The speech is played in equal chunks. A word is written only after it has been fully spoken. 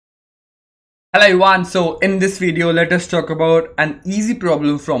Hello everyone, so in this video let us talk about an easy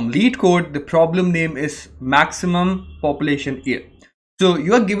problem from LEETCODE. The problem name is maximum population year. So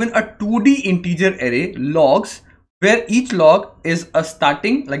you are given a 2D integer array logs where each log is a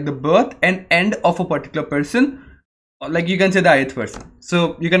starting, like the birth and end of a particular person, like you can say the ith person.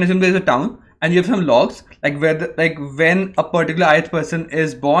 So you can assume there is a town and you have some logs like when a particular ith person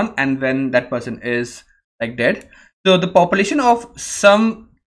is born and when that person is like dead. So the population of some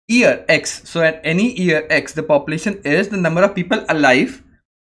year x, so at any year x the population is the number of people alive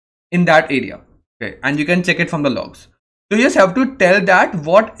in that area. Okay, and you can check it from the logs. So you just have to tell that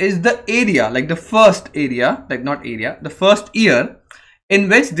what is the area, like the first area, like not area, the first year in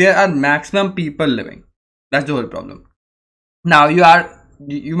which there are maximum people living. That's the whole problem. Now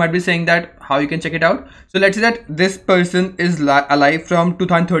you might be saying that how you can check it out. So let's say that this person is alive from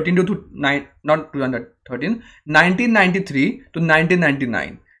 2013 to 1993 to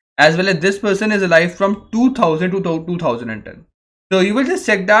 1999. As well as this person is alive from 2000 to 2010. So you will just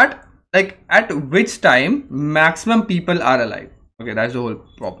check that like at which time maximum people are alive. Okay, that's the whole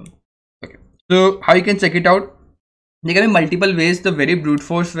problem. Okay, so how you can check it out? There can be multiple ways. The very brute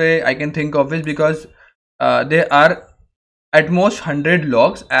force way I can think of is because there are at most 100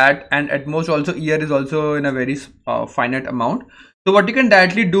 logs and at most also year is also in a very finite amount. So what you can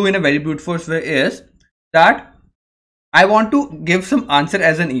directly do in a very brute force way is that I want to give some answer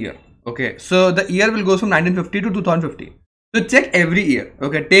as an year. Okay, so the year will go from 1950 to 2050. So check every year.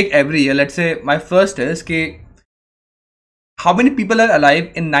 Okay, take every year. Let's say my first is how many people are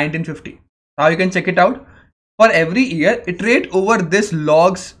alive in 1950. How you can check it out? For every year, iterate over this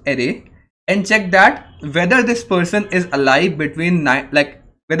logs array and check that whether this person is alive between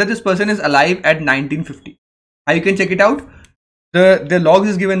whether this person is alive at 1950. How you can check it out? The logs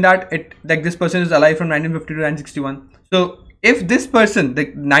is given that this person is alive from 1950 to 1961. So if this person, the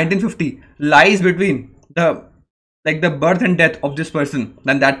 1950, lies between the birth and death of this person,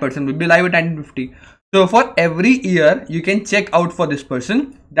 then that person will be alive at 1950. So for every year you can check out for this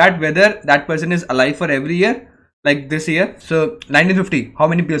person that whether that person is alive for every year, like this year. So 1950, how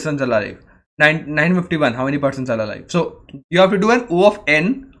many persons are alive? 951, how many persons are alive? So you have to do an O of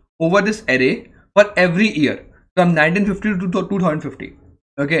n over this array for every year from 1950 to 2050.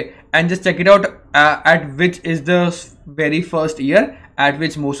 Okay, and just check it out at which is the very first year at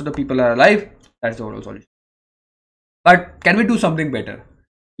which most of the people are alive. That's the overall solution. But can we do something better?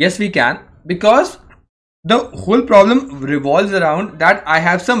 Yes, we can, because the whole problem revolves around that I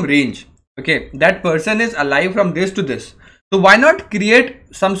have some range. Okay, that person is alive from this to this. So why not create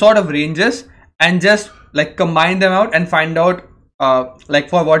some sort of ranges and just like combine them out and find out like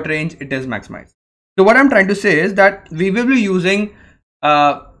for what range it is maximized. So what I'm trying to say is that we will be using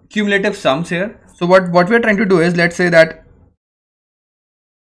cumulative sums here. So what we're trying to do is, let's say that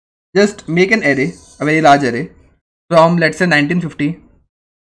just make an array, a very large array from let's say 1950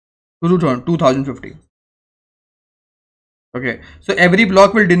 to 2050. Okay, so every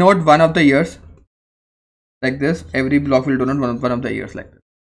block will denote one of the years like this. Every block will denote one of the years like this.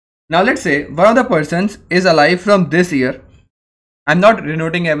 Now let's say one of the persons is alive from this year. I'm not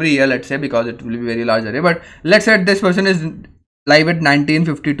denoting every year, let's say, because it will be very large array, but let's say this person is live at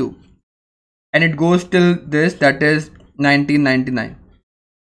 1952 and it goes till this, that is 1999.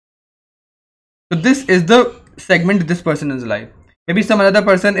 So this is the segment this person is alive. Maybe some other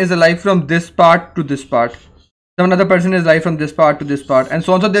person is alive from this part to this part, some other person is alive from this part to this part, and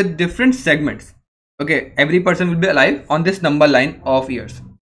so on. So there are different segments. Okay, every person will be alive on this number line of years.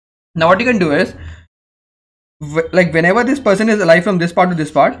 Now what you can do is, like whenever this person is alive from this part to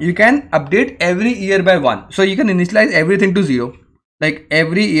this part, you can update every year by 1. So you can initialize everything to 0. Like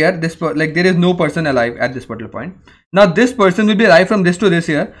every year there is no person alive at this particular point. Now this person will be alive from this to this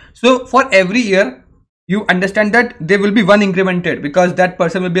year. So for every year you understand that there will be one incremented, because that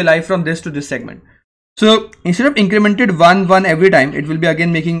person will be alive from this to this segment. So instead of incremented 1 every time, it will be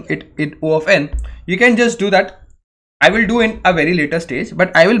again making it O of n. You can just do that. I will do in a very later stage,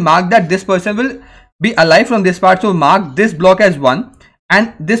 but I will mark that this person will be alive from this part. So mark this block as 1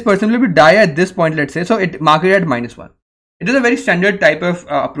 and this person will be die at this point, let's say. So it mark it at -1. It is a very standard type of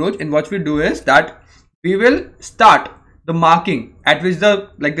approach. And what we do is that we will start the marking at which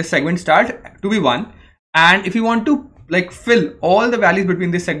the segment starts to be 1. And if you want to fill all the values between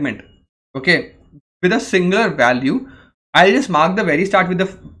this segment, okay, with a singular value, I'll just mark the very start with the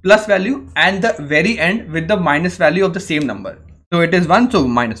plus value and the very end with the minus value of the same number. So it is 1, so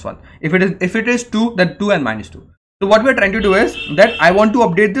 -1. If it is 2, then 2 and -2. So what we're trying to do is that I want to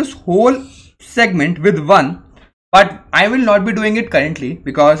update this whole segment with 1, but I will not be doing it currently,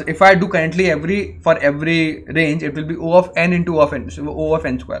 because if I do currently for every range, it will be O of n into O of n, so O of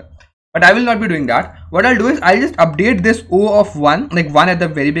n square. but I will not be doing that. What I'll do is I'll just update this O of 1, like 1 at the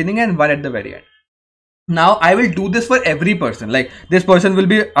very beginning and 1 at the very end. Now I will do this for every person. Like this person will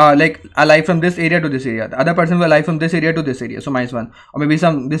be like alive from this area to this area, the other person will alive from this area to this area, so -1, or maybe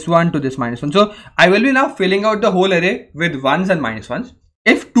this one to this -1. So I will be now filling out the whole array with 1s and -1s.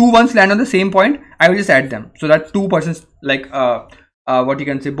 If 2 1s land on the same point, I will just add them, so that 2 persons, like what you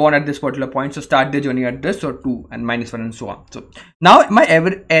can say, born at this particular point, so start their journey at this, so 2 and -1 and so on. So now my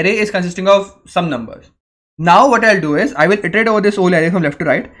array is consisting of some numbers. Now what I'll do is I will iterate over this whole array from left to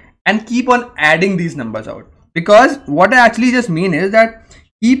right and keep on adding these numbers out, because what I actually just mean is that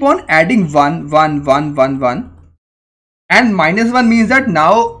keep on adding 1 1 1 1 1, and -1 means that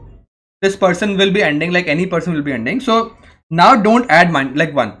now this person will be ending, like any person will be ending. So now don't add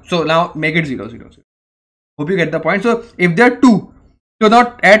like 1, so now make it 0 0 0. Hope you get the point. So if there are 2, so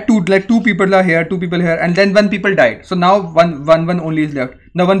not add 2, like 2 people are here, 2 people here, and then 1 people died, so now 1 1 1 only is left.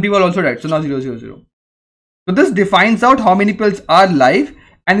 Now 1 people also died, so now 0 0 0. So this defines out how many people are live,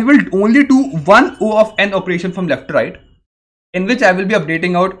 and we will only do one O of n operation from left to right, in which I will be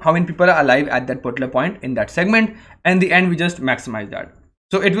updating out how many people are alive at that particular point in that segment, and in the end we just maximize that.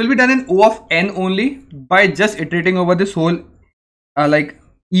 So it will be done in O of n only by just iterating over this whole like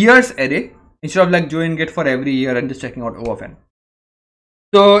years array, instead of like doing it for every year and just checking out O of n.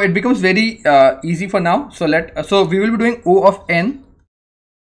 So it becomes very easy for now. So we will be doing O of n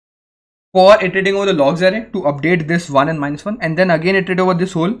for iterating over the logs array to update this 1 and -1, and then again iterate over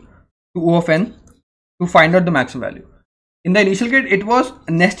this whole to O of n to find out the maximum value. In the initial case, it was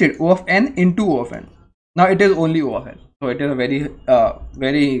nested O of n into O of n. Now it is only O of n. So it is a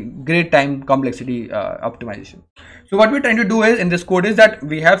very great time complexity optimization. So what we're trying to do is in this code is that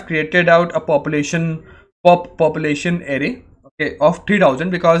we have created out a population array, okay, of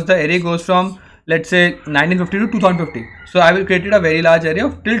 3000, because the array goes from, let's say, 1950 to 2050. So I will create a very large array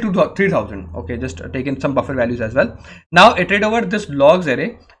of till 3000. Okay, just taking some buffer values as well. Now iterate over this logs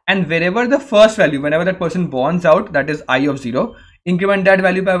array, and wherever the first value, whenever that person borns out, that is I of 0, increment that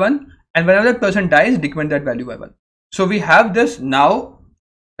value by 1, and whenever that person dies, decrement that value by 1. So we have this now,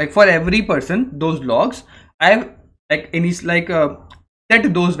 like for every person, those logs, I have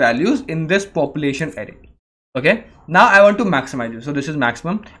set those values in this population array. Okay, now I want to maximize it. So this is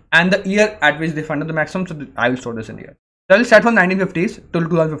maximum and the year at which they found the maximum. So I will store this in here. So I will start from 1950s till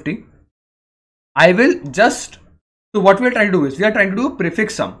 2050. I will just, so what we are trying to do is we are trying to do a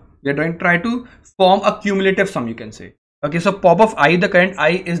prefix sum. We are trying to try to form a cumulative sum, you can say. Okay, so pop of I, the current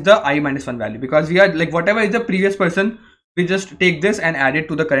I is the I minus 1 value, because we are like whatever is the previous person, we just take this and add it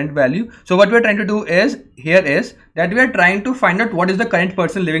to the current value. So what we are trying to do is here is that we are trying to find out what is the current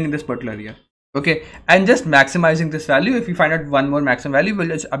person living in this particular year. Okay, and just maximizing this value. If we find out one more maximum value, we'll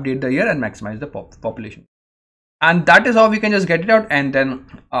just update the year and maximize the population. And that is how we can just get it out and then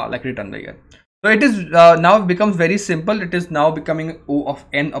like return the year. So it is now becomes very simple. It is now becoming O of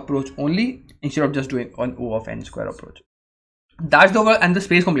n approach only instead of just doing an O of n square approach. That's the overall, and the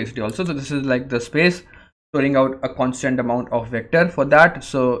space complexity also. So this is like the space storing out a constant amount of vector for that.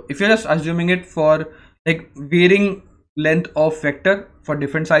 So if you're just assuming it for like varying length of vector for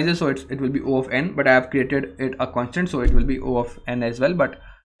different sizes, so it will be O of n, but I have created it a constant, so it will be O of n as well, but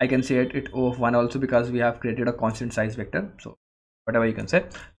I can say it O of 1 also because we have created a constant size vector. So whatever you can say,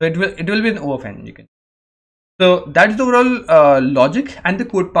 so it will be an O of n, you can. So that's the overall logic and the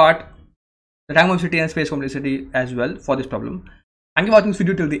code part, the time complexity and space complexity as well for this problem. Thank you for watching this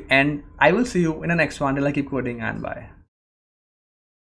video till the end. I will see you in the next one. Till I keep coding, and bye.